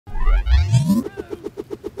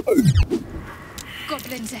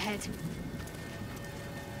Goblins ahead.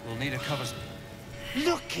 We'll need a cover.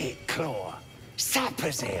 Look it, Claw.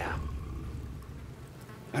 Sapper's here.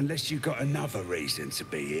 Unless you got another reason to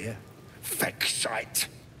be here. Fexite.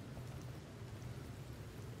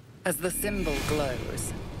 As the symbol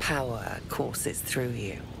glows, power courses through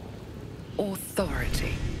you.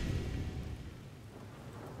 Authority.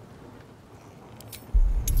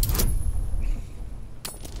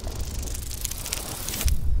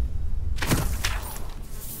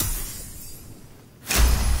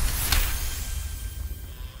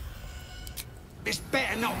 This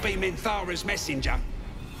better not be Minthara's messenger.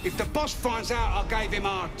 If the boss finds out I gave him a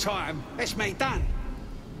hard time, that's me done.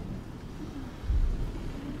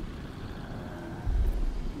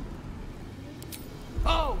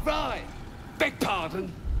 Oh, right. Beg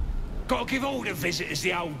pardon. Gotta give all the visitors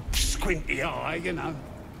the old squinty eye, you know.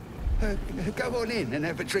 Go on in and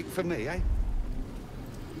have a drink for me, eh?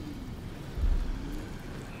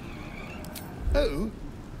 Who?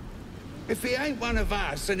 If he ain't one of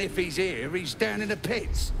us, and if he's here, he's down in the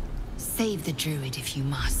pits. Save the druid if you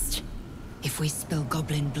must. If we spill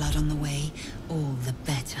goblin blood on the way, all the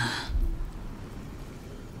better.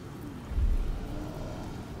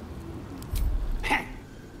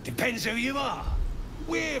 Depends who you are.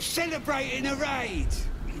 We're celebrating a raid.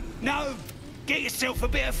 No, get yourself a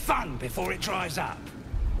bit of fun before it dries up.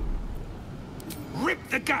 Ripped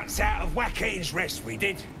the guts out of Joaquin's Rest, we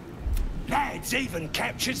did. Lads even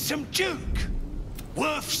captured some Duke.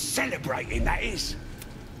 Worth celebrating, that is.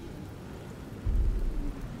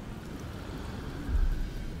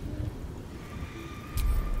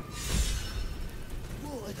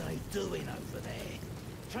 What are they doing over there?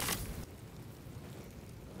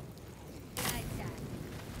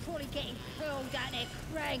 Probably getting hurled at their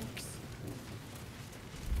cranks.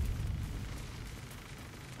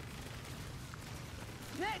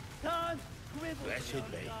 Next time, Grib That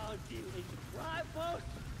should be. guard duty. Right, boss?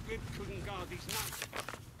 Grib couldn't guard his nuts.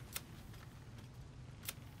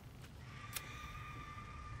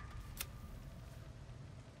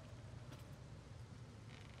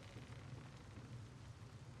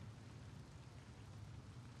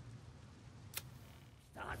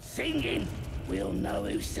 Start singing. We'll know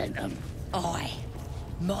who sent them. Aye.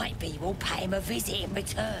 Might be we'll pay him a visit in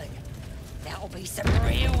return. That'll be some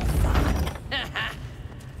real fun.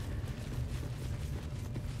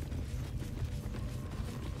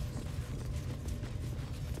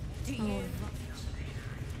 Do you...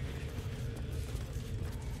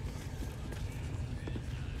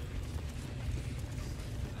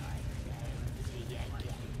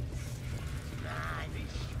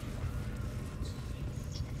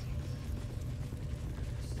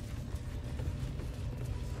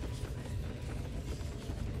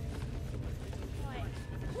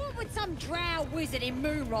 What would some drow wizard in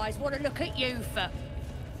Moonrise want to look at you for?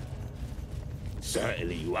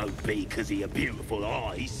 Certainly you won't be because of your beautiful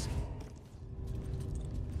eyes.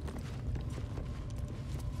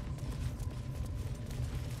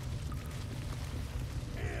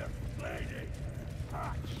 Here, lady.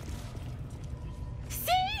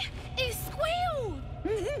 See? He squealed!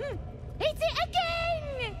 Hit it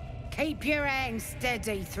again! Keep your hands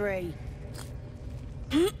steady, Three.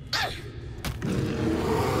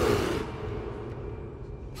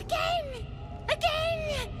 Again!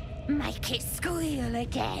 Again! Make it squeal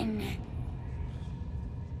again.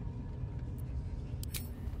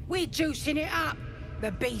 We're juicing it up.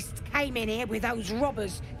 The beast came in here with those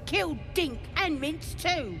robbers, killed Dink and Mince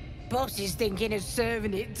too. Boss is thinking of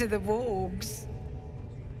serving it to the wargs.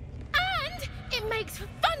 And it makes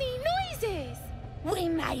funny noises. We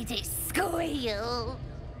made it squeal.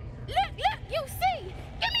 Look, look, you'll see.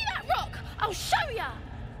 Give me that rock. I'll show ya.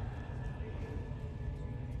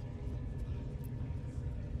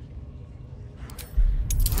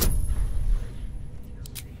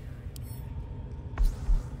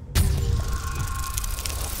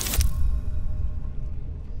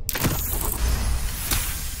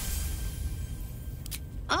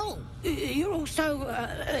 Oh, you're also,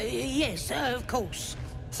 yes, of course.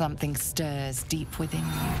 Something stirs deep within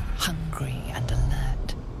you, hungry and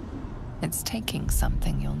alert. It's taking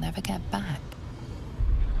something you'll never get back.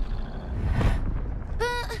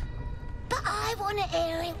 But I want to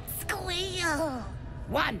hear it squeal.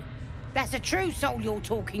 One. That's a true soul you're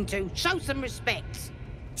talking to. Show some respect.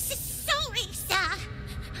 Sorry, sir.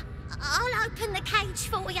 I'll open the cage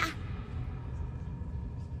for you.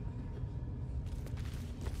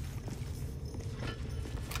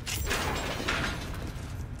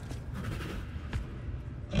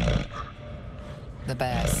 The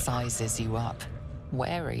bear sizes you up,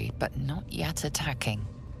 wary but not yet attacking.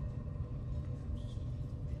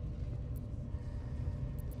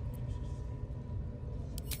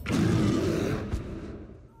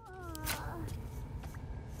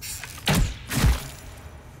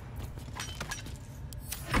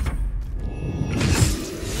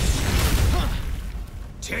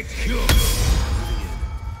 Secure.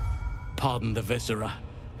 Pardon the viscera.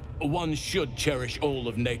 One should cherish all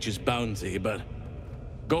of nature's bounty, but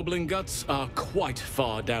goblin guts are quite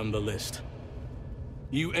far down the list.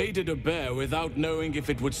 You aided a bear without knowing if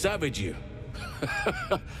it would savage you.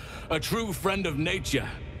 A true friend of nature.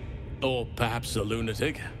 Or perhaps a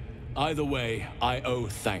lunatic. Either way, I owe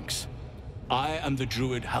thanks. I am the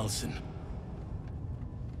Druid Halsin.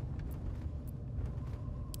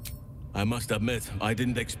 I must admit, I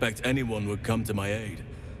didn't expect anyone would come to my aid.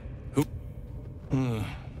 Who?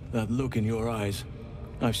 That look in your eyes.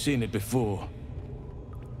 I've seen it before.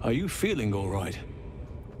 Are you feeling all right?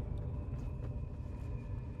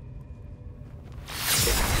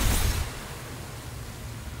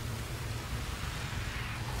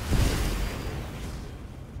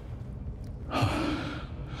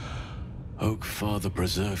 Oak Father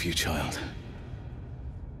preserve you, child.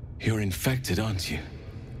 You're infected, aren't you?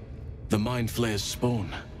 The Mind Flayer's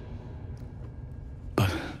spawn.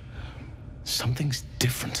 But something's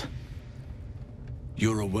different.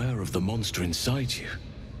 You're aware of the monster inside you.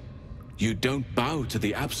 You don't bow to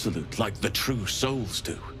the Absolute like the true souls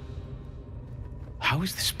do. How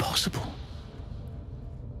is this possible?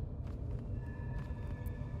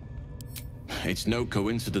 It's no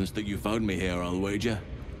coincidence that you found me here, I'll wager.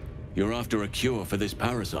 You're after a cure for this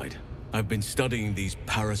parasite. I've been studying these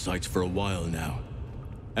parasites for a while now.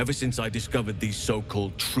 Ever since I discovered these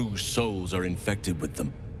so-called true souls are infected with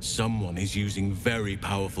them, someone is using very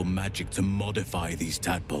powerful magic to modify these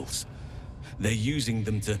tadpoles. They're using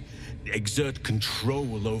them to exert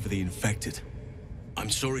control over the infected. I'm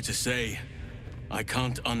sorry to say, I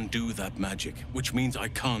can't undo that magic, which means I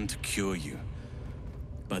can't cure you.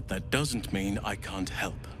 But that doesn't mean I can't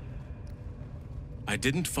help. I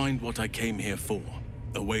didn't find what I came here for,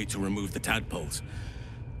 a way to remove the tadpoles,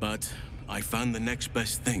 but I found the next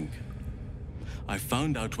best thing. I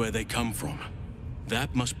found out where they come from.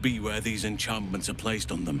 That must be where these enchantments are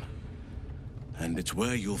placed on them. And it's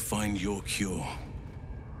where you'll find your cure.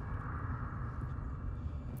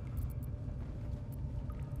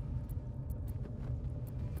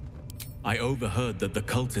 I overheard that the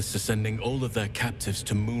cultists are sending all of their captives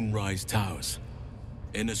to Moonrise Towers.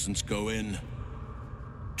 Innocents go in,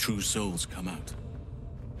 true souls come out.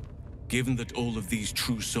 Given that all of these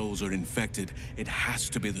true souls are infected, it has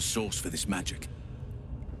to be the source for this magic.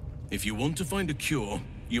 If you want to find a cure,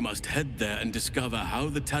 you must head there and discover how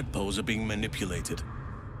the tadpoles are being manipulated.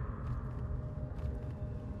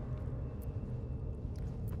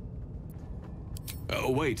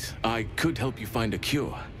 Oh, wait, I could help you find a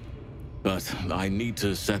cure. But I need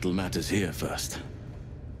to settle matters here first.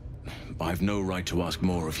 I've no right to ask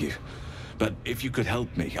more of you. But if you could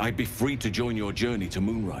help me, I'd be free to join your journey to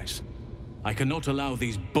Moonrise. I cannot allow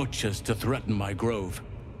these butchers to threaten my grove.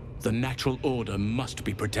 The natural order must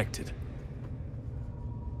be protected.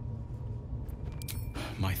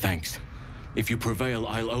 My thanks. If you prevail,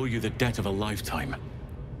 I'll owe you the debt of a lifetime.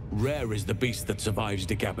 Rare is the beast that survives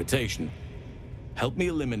decapitation. Help me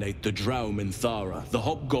eliminate the Drow Minthara, the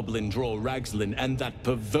Hobgoblin Draw Ragslin, and that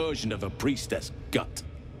perversion of a priestess, Gut.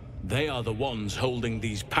 They are the ones holding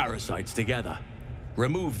these parasites together.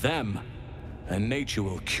 Remove them, and nature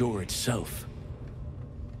will cure itself.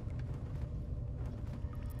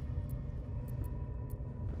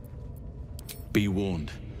 Be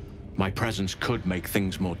warned. My presence could make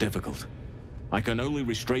things more difficult. I can only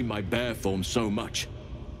restrain my bear form so much.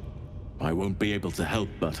 I won't be able to help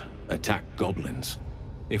but attack goblins.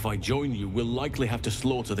 If I join you, we'll likely have to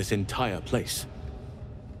slaughter this entire place.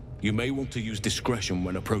 You may want to use discretion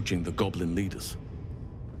when approaching the goblin leaders.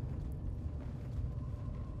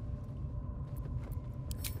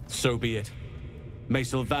 So be it. May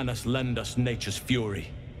Sylvanas lend us nature's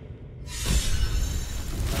fury.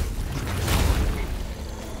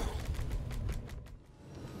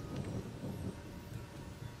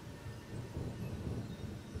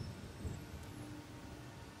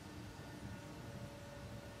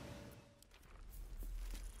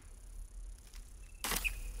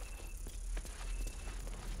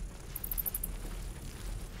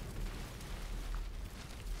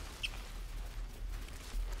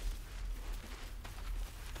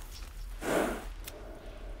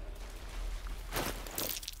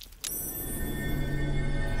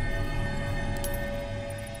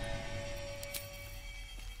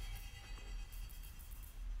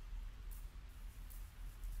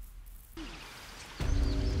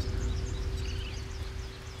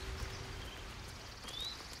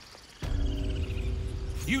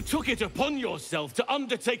 You took it upon yourself to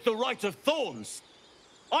undertake the Rite of Thorns.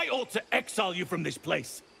 I ought to exile you from this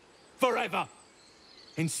place. Forever.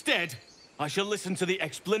 Instead, I shall listen to the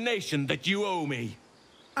explanation that you owe me.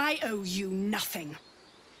 I owe you nothing.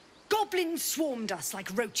 Goblins swarmed us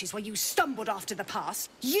like roaches while you stumbled after the past.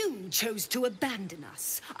 You chose to abandon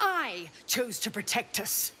us. I chose to protect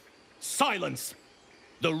us. Silence!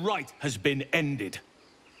 The rite has been ended.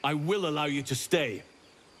 I will allow you to stay,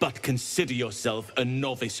 but consider yourself a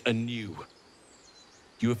novice anew.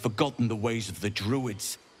 You have forgotten the ways of the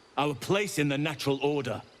Druids, our place in the natural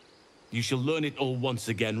order. You shall learn it all once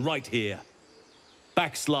again, right here.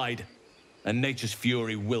 Backslide, and nature's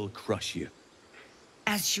fury will crush you.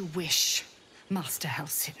 As you wish, Master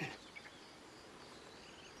Halsin.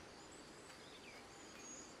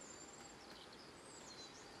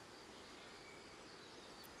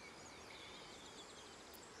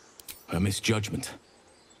 A misjudgment.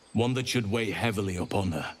 One that should weigh heavily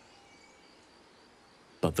upon her.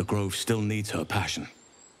 But the Grove still needs her passion.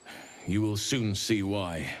 You will soon see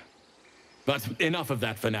why. But enough of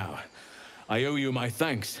that for now. I owe you my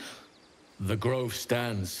thanks. The Grove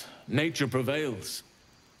stands. Nature prevails.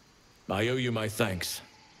 I owe you my thanks.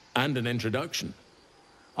 And an introduction.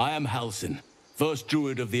 I am Halsin, first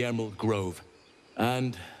Druid of the Emerald Grove.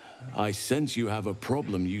 And I sense you have a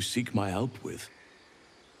problem you seek my help with.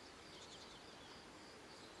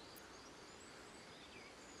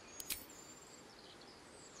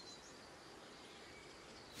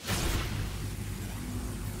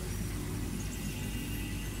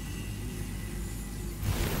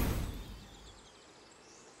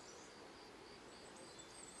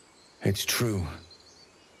 It's true.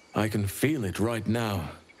 I can feel it right now.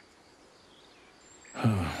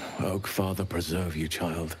 Oh, Oak Father preserve you,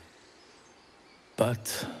 child.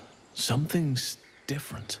 But something's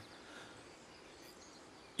different.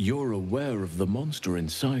 You're aware of the monster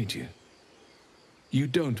inside you. You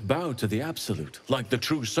don't bow to the Absolute like the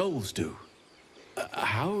true souls do.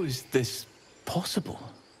 How is this possible?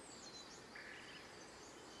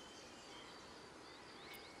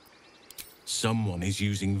 Someone is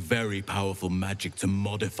using very powerful magic to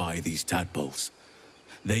modify these tadpoles.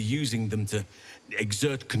 They're using them to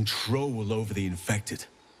exert control over the infected.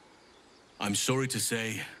 I'm sorry to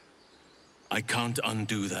say, I can't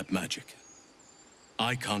undo that magic.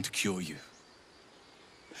 I can't cure you.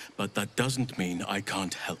 But that doesn't mean I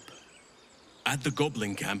can't help. At the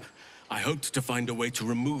Goblin camp, I hoped to find a way to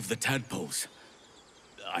remove the tadpoles.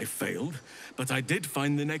 I failed, but I did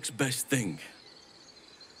find the next best thing.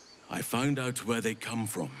 I found out where they come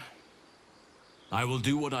from. I will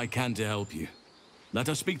do what I can to help you. Let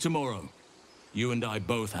us speak tomorrow. You and I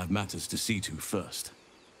both have matters to see to first.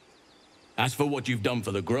 As for what you've done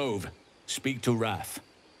for the Grove, speak to Wrath.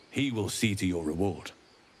 He will see to your reward.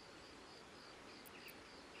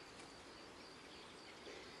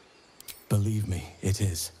 Believe me, it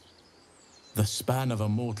is. The span of a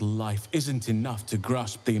mortal life isn't enough to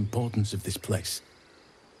grasp the importance of this place.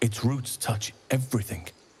 Its roots touch everything.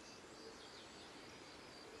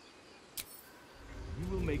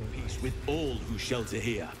 You will make peace with all who shelter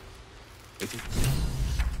here. It is...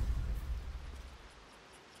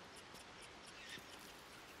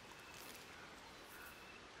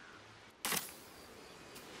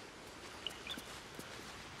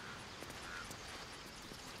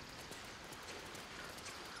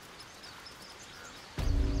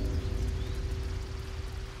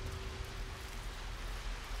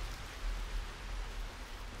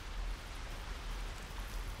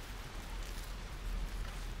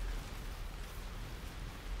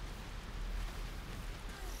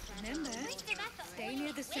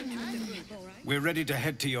 We're ready to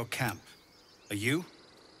head to your camp. Are you?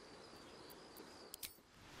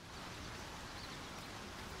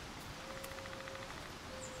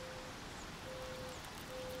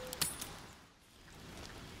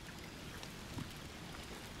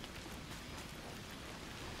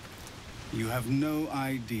 You have no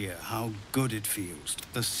idea how good it feels.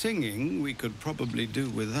 The singing we could probably do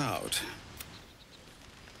without.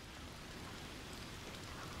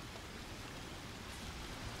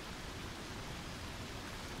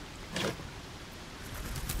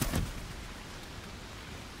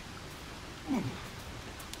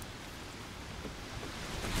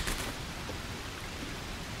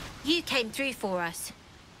 You came through for us.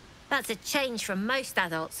 That's a change from most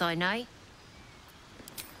adults I know.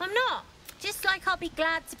 I'm not. Just like I'll be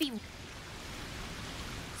glad to be...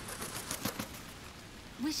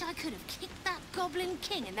 Wish I could have kicked that Goblin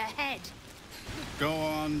King in the head. Go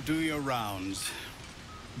on, do your rounds.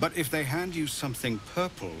 But if they hand you something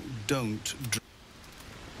purple, don't...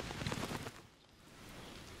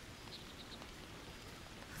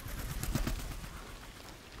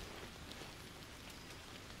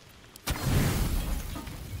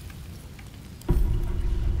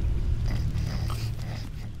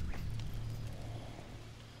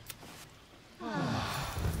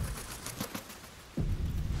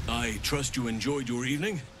 I trust you enjoyed your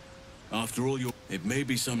evening? After all, it may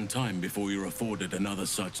be some time before you're afforded another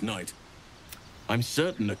such night. I'm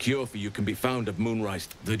certain a cure for you can be found at Moonrise.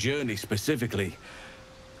 The journey specifically,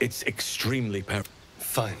 it's extremely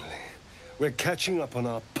Finally, we're catching up on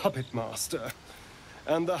our puppet master.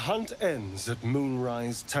 And the hunt ends at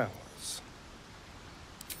Moonrise Towers.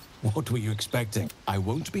 What were you expecting? I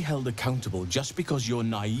won't be held accountable just because you're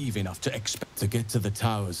naive enough to expect to get to the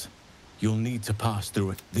towers. You'll need to pass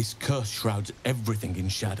through it. This curse shrouds everything in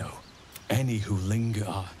shadow. Any who linger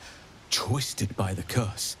are twisted by the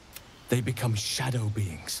curse. They become shadow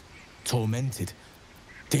beings, tormented.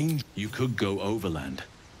 You could go overland.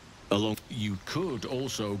 You could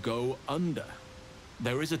also go under.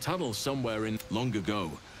 There is a tunnel somewhere in... Long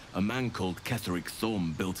ago, a man called Ketheric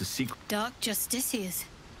Thorm built a secret... Dark Justiciars.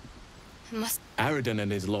 Aridon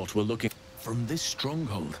and his lot were looking... From this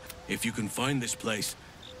stronghold, if you can find this place,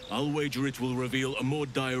 I'll wager it will reveal a more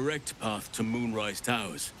direct path to Moonrise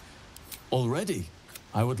Towers. Already,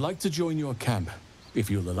 I would like to join your camp, if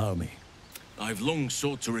you'll allow me. I've long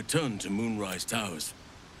sought to return to Moonrise Towers.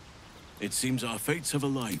 It seems our fates have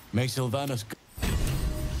aligned. May Sylvanas...